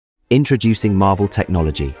Introducing Marvell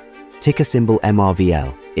technology. Ticker symbol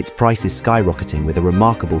MRVL. Its price is skyrocketing with a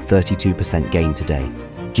remarkable 32% gain today,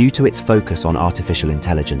 due to its focus on artificial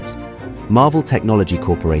intelligence. Marvell Technology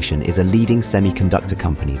Corporation is a leading semiconductor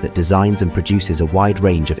company that designs and produces a wide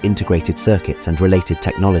range of integrated circuits and related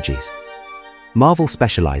technologies. Marvell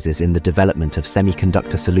specializes in the development of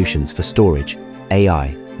semiconductor solutions for storage,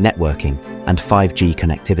 AI, networking, and 5G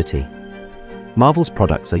connectivity. Marvell's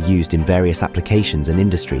products are used in various applications and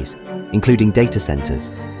industries, including data centers,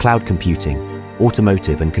 cloud computing,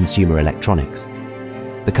 automotive and consumer electronics.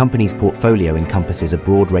 The company's portfolio encompasses a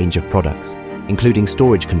broad range of products, including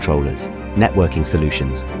storage controllers, networking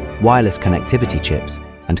solutions, wireless connectivity chips,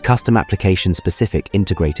 and custom application-specific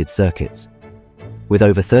integrated circuits. With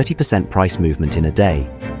over 30% price movement in a day,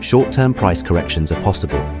 short-term price corrections are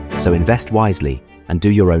possible, so invest wisely and do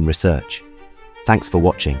your own research. Thanks for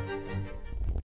watching.